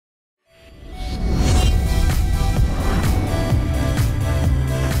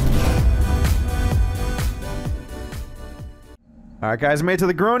Alright guys, I made it to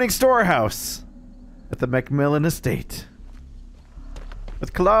the Groaning Storehouse at the Macmillan Estate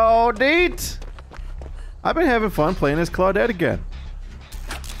with Claudette. I've been having fun playing as Claudette again.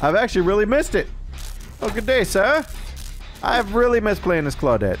 I've actually really missed it. Oh, good day, sir. I've really missed playing as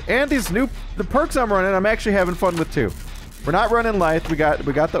Claudette. And the perks I'm running, I'm actually having fun with too. We're not running Lithe. We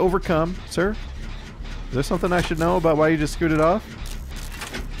got the Overcome, sir. Is there something I should know about why you just scooted off?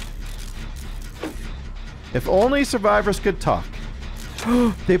 If only survivors could talk.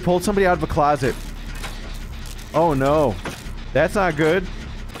 They pulled somebody out of a closet. Oh no. That's not good.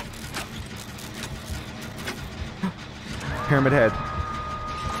 Pyramidhead.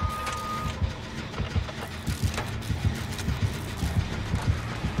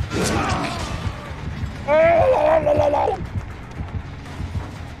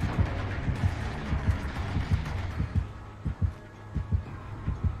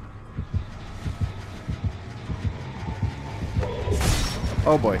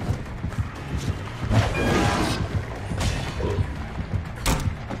 Oh boy.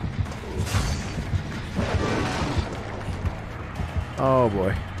 Oh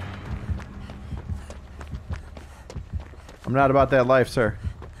boy. I'm not about that life, sir.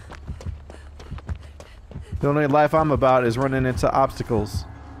 The only life I'm about is running into obstacles.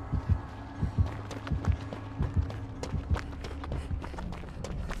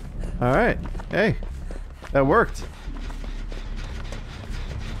 Alright. Hey. That worked.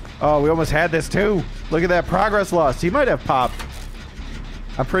 Oh, we almost had this too. Look at that progress loss. He might have popped.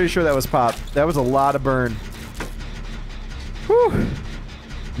 I'm pretty sure that was pop. That was a lot of burn. Whew.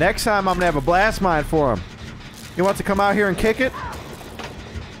 Next time I'm gonna have a blast mine for him. He wants to come out here and kick it?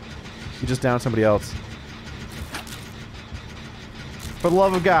 You just downed somebody else. For the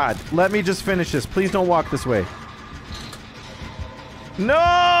love of God, let me just finish this. Please don't walk this way.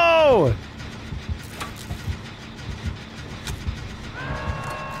 No!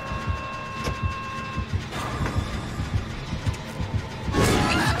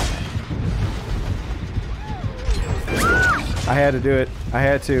 I had to do it. I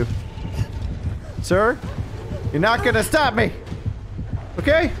had to. Sir, you're not gonna stop me.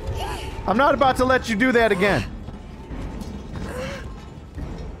 Okay? I'm not about to let you do that again.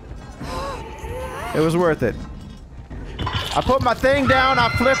 It was worth it. I put my thing down, I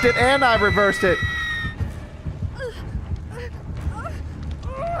flipped it, and I reversed it.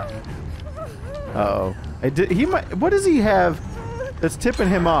 Uh-oh. He might. What does he have that's tipping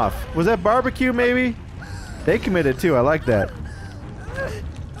him off? Was that barbecue, maybe? They committed too. I like that.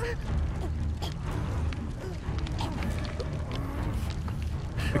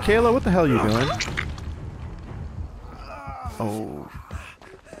 Michaela, what the hell are you doing? Oh.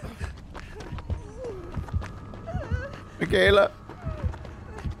 Michaela.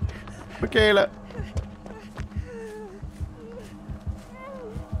 Michaela.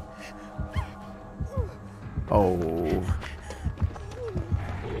 Oh.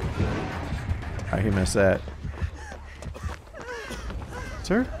 He missed that.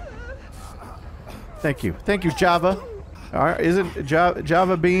 Sir? Thank you. Thank you, Java. Isn't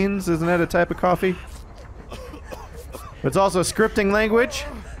Java beans? Isn't that a type of coffee? It's also a scripting language.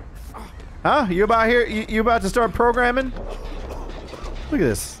 Huh? You about here? You about to start programming? Look at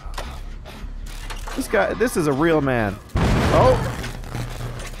this. This guy. This is a real man. Oh.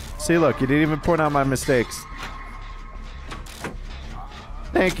 See, look. You didn't even point out my mistakes.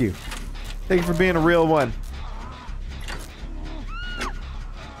 Thank you. Thank you for being a real one.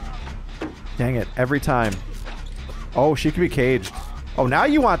 Dang it. Every time. Oh, she could be caged. Oh, now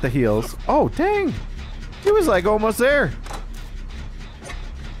you want the heals. Oh, dang. He was like almost there.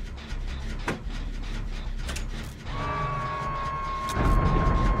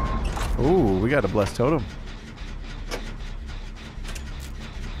 Ooh, we got a blessed totem.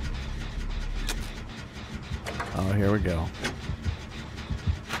 Oh, here we go.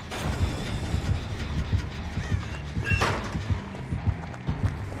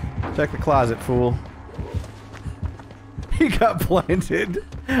 Check the closet, fool. He got blinded.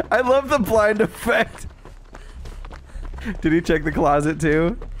 I love the blind effect. Did he check the closet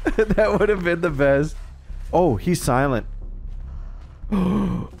too? That would have been the best. Oh, he's silent.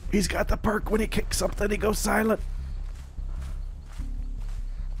 He's got the perk when he kicks something, he goes silent.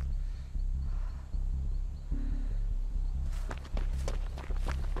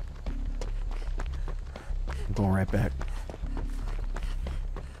 I'm going right back.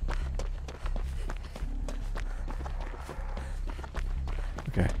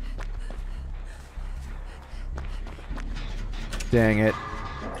 Okay. Dang it.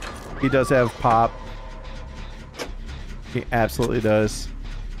 He does have pop. He absolutely does.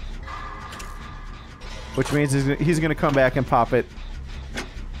 Which means he's gonna come back and pop it.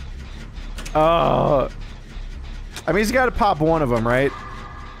 I mean, he's got to pop one of them, right?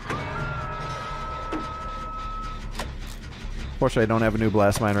 Fortunately, I don't have a new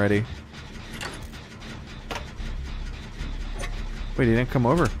blast mine ready. Wait, he didn't come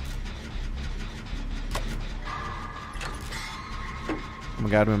over. Oh my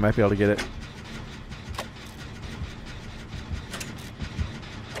god, we might be able to get it.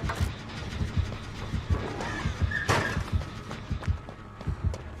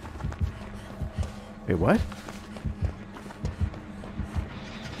 Wait, what?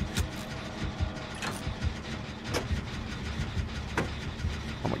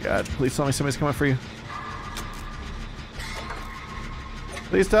 Oh my god, please tell me somebody's coming for you.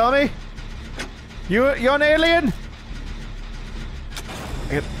 Please tell me. You're an alien?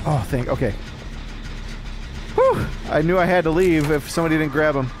 Oh, okay. Whew, I knew I had to leave if somebody didn't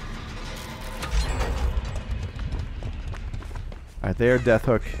grab him. Alright, there, Death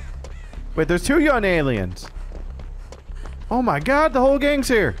Hook. Wait, there's 2 young aliens. Oh my god, the whole gang's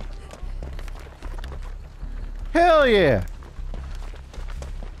here. Hell yeah.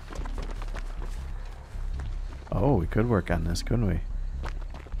 Oh, we could work on this, couldn't we?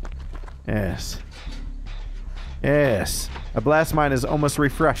 Yes. Yes. A blast mine is almost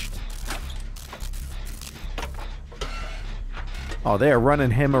refreshed. Oh, they are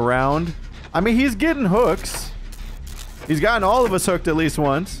running him around. I mean, he's getting hooks. He's gotten all of us hooked at least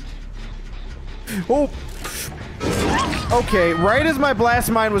once. Oh! Okay, right as my blast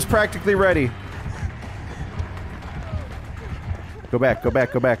mine was practically ready. Go back, go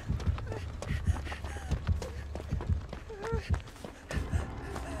back, go back.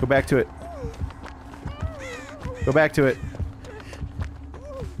 Go back to it. Go back to it.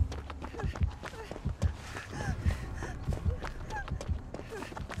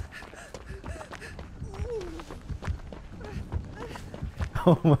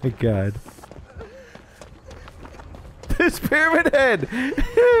 Oh my god. This Pyramidhead!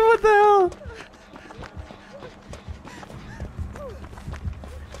 What the hell?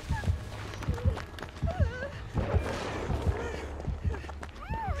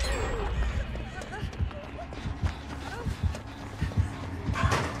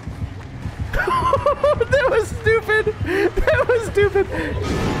 That was stupid! That was stupid!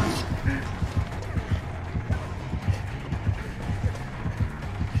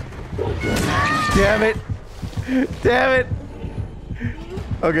 Damn it! Damn it!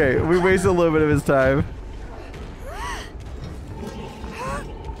 Okay, we wasted a little bit of his time.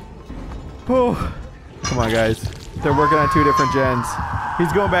 Oh, come on, guys. They're working on 2 different gens.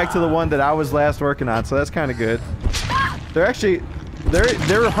 He's going back to the one that I was last working on, so that's kind of good. They're actually, they're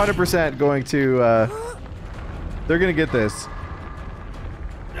 100% going to, they're gonna get this.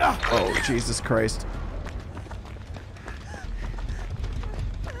 Oh, Jesus Christ.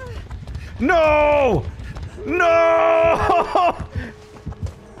 No! No!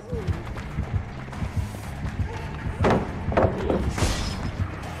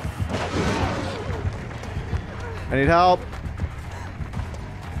 I need help.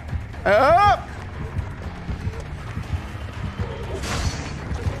 Up!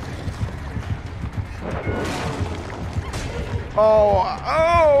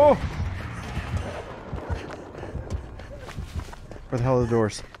 Oh! Where the hell are the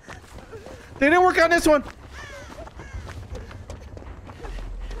doors? They didn't work on this one!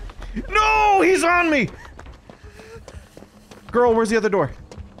 No! He's on me! Girl, where's the other door?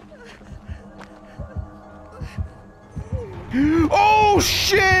 Oh,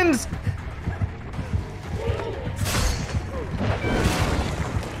 shins!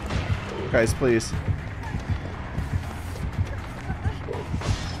 Guys, please.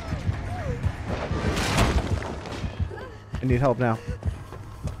 I need help now.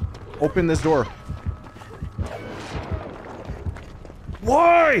 Open this door.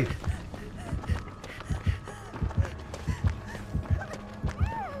 Why?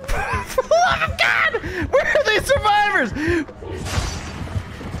 Oh God! Where are these survivors?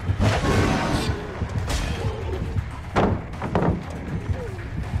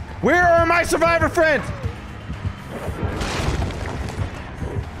 Where are my survivor friends?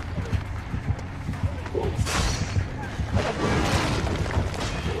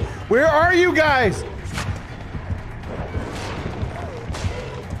 Where are you guys?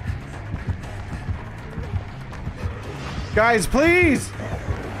 Guys, please!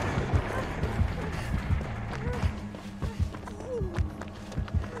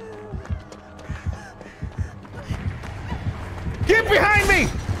 Get behind me!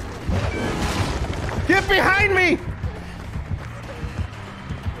 Get behind me!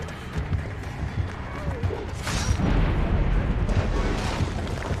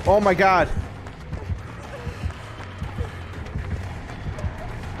 Oh my god.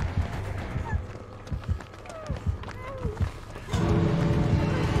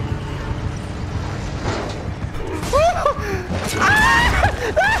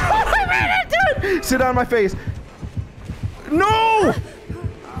 Sit on my face. No!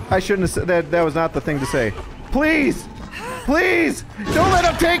 I shouldn't have said that. That was not the thing to say. Please! Please! Don't let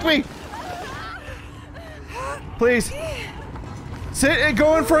him take me! Please. Sit and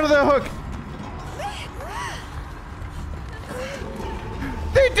go in front of the hook.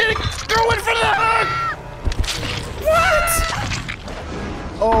 They didn't go in front of the hook! What?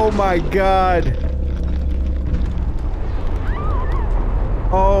 Oh my god.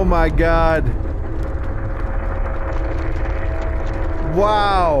 Oh my god.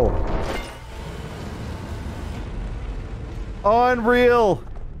 Wow. Unreal.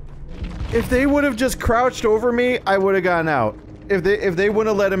 If they would have just crouched over me, I would have gotten out. If they wouldn't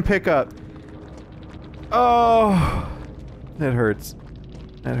have let him pick up. Oh. That hurts.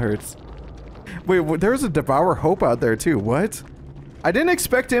 That hurts. Wait, there's a Devour Hope out there too. What? I didn't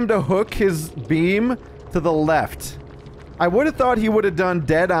expect him to hook his beam to the left. I would have thought he would have done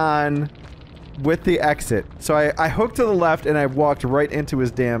dead on with the exit. So I hooked to the left and I walked right into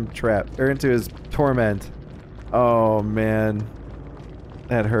his damn trap. Or into his torment. Oh man.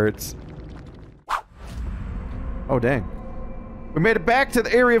 That hurts. Oh dang. We made it back to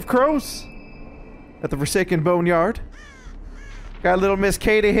the area of crows. At the Forsaken Boneyard. Got a little Miss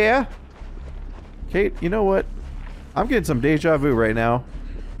Katie here. Kate, you know what? I'm getting some deja vu right now.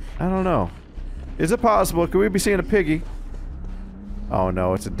 I don't know. Is it possible? Could we be seeing a piggy? Oh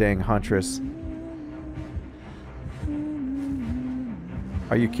no, it's a dang Huntress.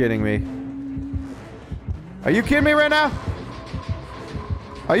 Are you kidding me? Are you kidding me right now?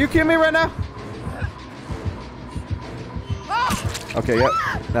 Are you kidding me right now? Okay, yep.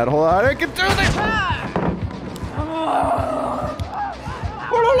 Not a whole lot I can do this!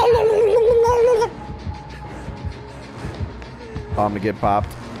 Oh, I'm gonna get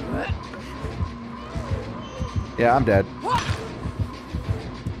popped. Yeah, I'm dead.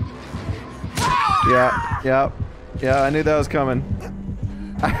 Yeah, I knew that was coming.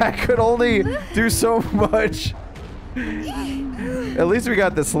 I could only do so much. At least we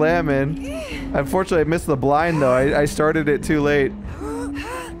got the slam in. Unfortunately, I missed the blind though. I started it too late.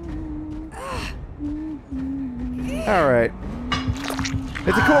 Alright.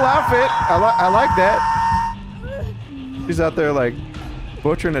 It's a cool outfit. I like that. She's out there like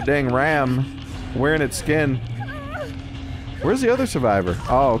butchering a dang ram, wearing its skin. Where's the other survivor?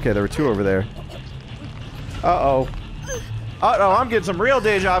 Oh, okay, there were two over there. Uh-oh. Uh-oh, I'm getting some real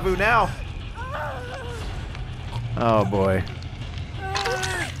deja vu now. Oh boy.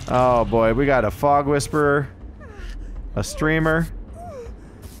 Oh boy, we got a fog whisperer, a streamer.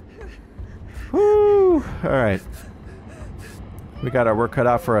 Whoo! Alright. We got our work cut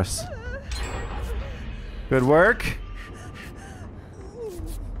out for us. Good work.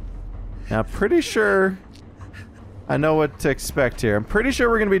 Now, pretty sure I know what to expect here. I'm pretty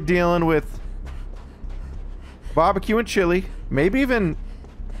sure we're gonna be dealing with barbecue and chili. Maybe even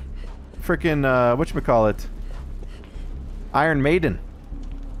freaking, whatchamacallit? Iron Maiden.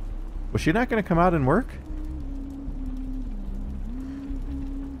 Was she not gonna come out and work?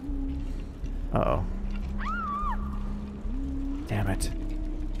 Uh-oh. Damn it.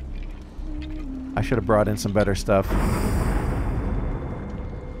 I should have brought in some better stuff.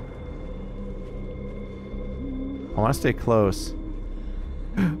 I want to stay close.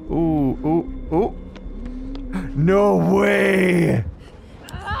 Ooh, ooh, ooh. No way!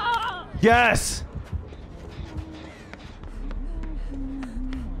 Yes!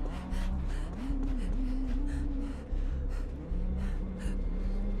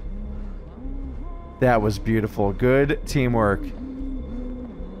 That was beautiful. Good teamwork.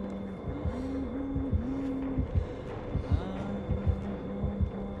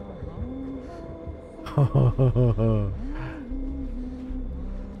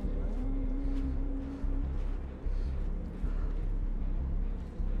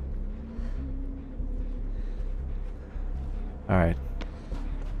 Alright.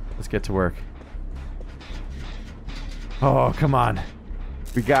 Let's get to work. Oh, come on.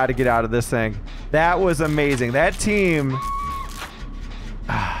 We gotta get out of this thing. That was amazing. That team...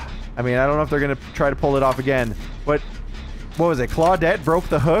 I mean, I don't know if they're gonna try to pull it off again, but... What was it? Claudette broke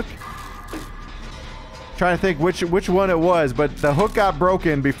the hook? Trying to think which one it was, but the hook got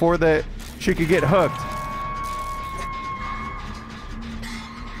broken before she could get hooked.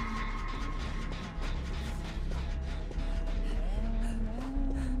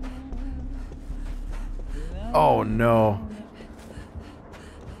 Oh no.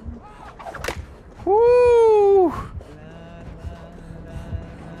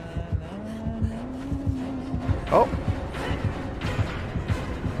 Oh.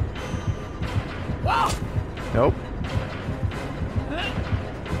 Nope.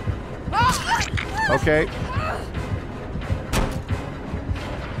 Okay.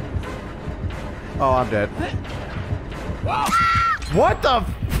 Oh, I'm dead. What the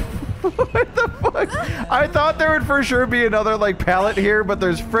what the fuck? I thought there would for sure be another like pallet here, but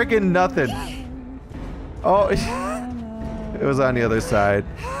there's freaking nothing. Oh, it was on the other side.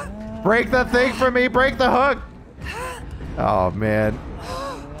 Break the thing for me, break the hook. Oh man.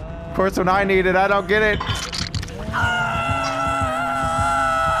 Of course when I need it, I don't get it.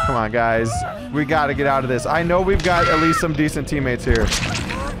 Come on guys, we gotta get out of this. I know we've got at least some decent teammates here.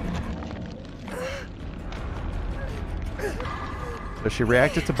 So she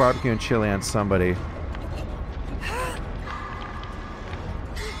reacted to barbecue and chili on somebody.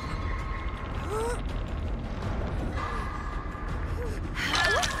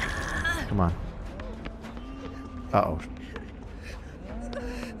 Come on. Uh-oh.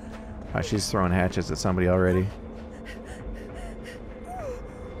 Oh, she's throwing hatchets at somebody already.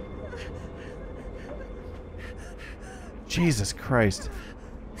 Jesus Christ.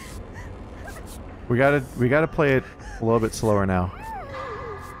 We gotta play it a little bit slower now.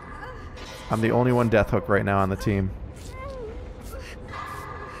 I'm the only one death hook right now on the team.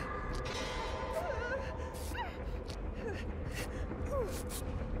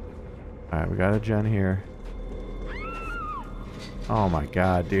 Alright, we got a gen here. Oh my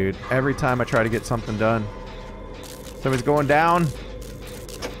god, dude. Every time I try to get something done, somebody's going down.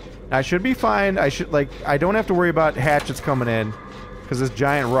 I should be fine. I don't have to worry about hatchets coming in because this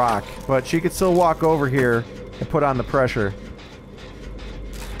giant rock, but she could still walk over here and put on the pressure.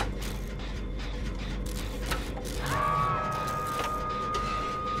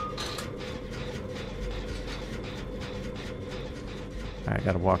 I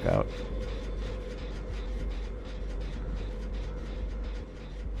gotta walk out.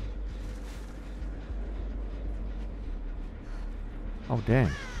 Oh, dang.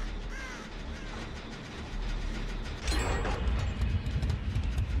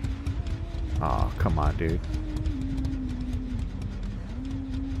 Oh, come on, dude.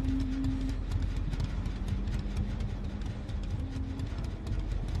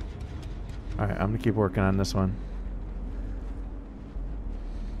 Alright, I'm gonna keep working on this one.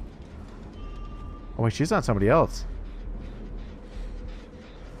 Oh wait, she's on somebody else.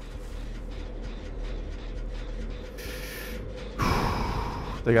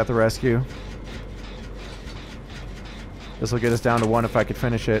 They got the rescue. This will get us down to 1 if I could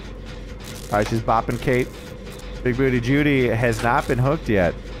finish it. Alright, she's bopping Kate. Big Booty Judy has not been hooked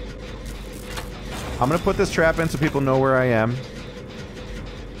yet. I'm gonna put this trap in so people know where I am.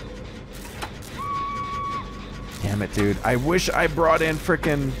 Damn it, dude. I wish I brought in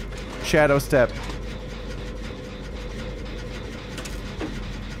frickin' Shadow Step.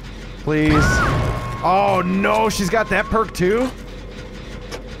 Please. Oh no, she's got that perk too?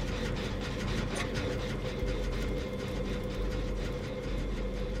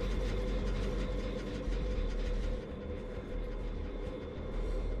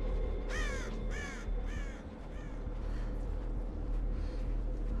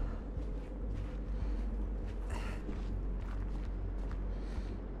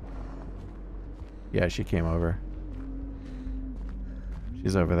 Yeah, she came over.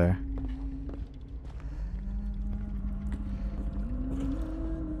 She's over there.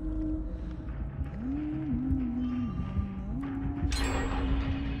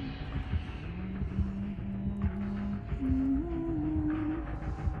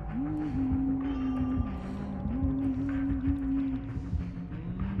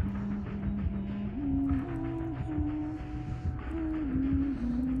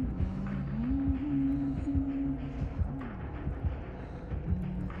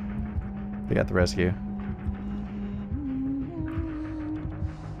 They got the rescue.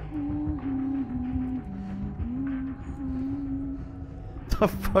 What the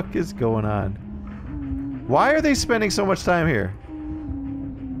fuck is going on? Why are they spending so much time here?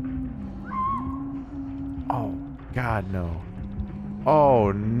 Oh, God, no.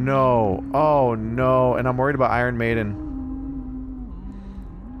 Oh, no. Oh, no. And I'm worried about Iron Maiden.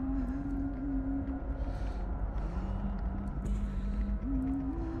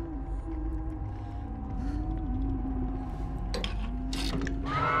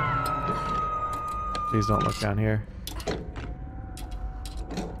 Please don't look down here.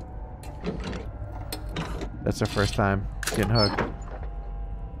 That's our first time getting hooked.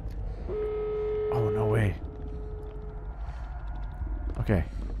 Oh, no way. Okay.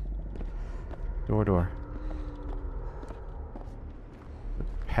 Door. The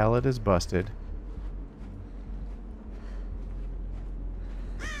pallet is busted.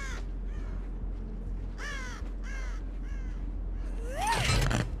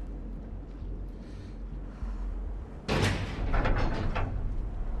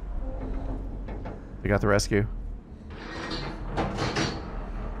 We got the rescue.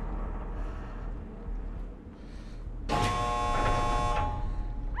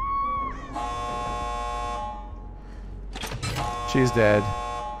 She's dead.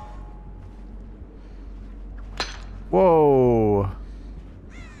 Whoa.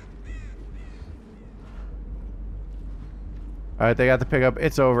 Alright, they got the pickup.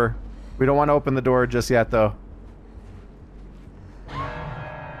 It's over. We don't want to open the door just yet, though.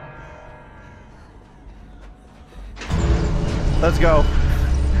 Let's go.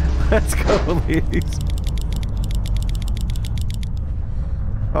 Let's go, ladies.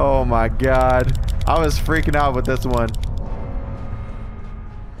 Oh my god. I was freaking out with this one.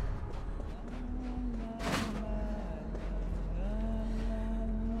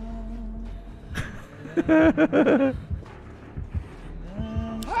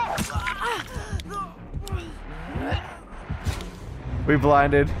 We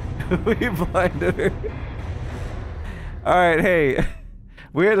blinded. We blinded her. Alright, hey.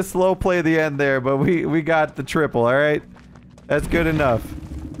 We had a slow play the end there, but we got the triple, alright? That's good enough.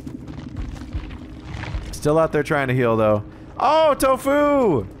 Still out there trying to heal, though. Oh,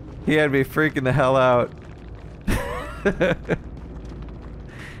 Tofu! He had me freaking the hell out.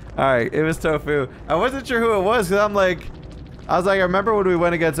 Alright, it was Tofu. I wasn't sure who it was, because I was like, I remember when we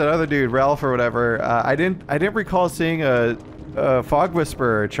went against that other dude, Ralph or whatever, I didn't recall seeing a Fog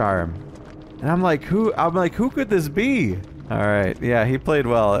Whisperer charm. And I'm like, who could this be? Alright, yeah, he played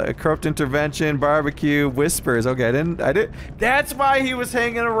well. Corrupt Intervention, Barbecue, Whispers. Okay, I didn't, that's why he was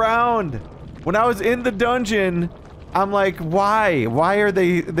hanging around! When I was in the dungeon, I'm like, why? Why are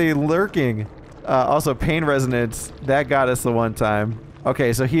they lurking? Also, Pain Resonance, that got us the one time.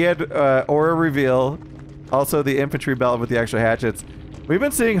 Okay, so he had Aura Reveal, also the Infantry Belt with the extra hatchets. We've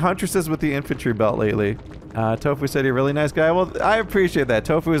been seeing Huntresses with the Infantry Belt lately. Tofu said you're a really nice guy. Well, I appreciate that.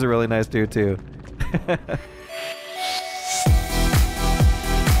 Tofu is a really nice dude, too.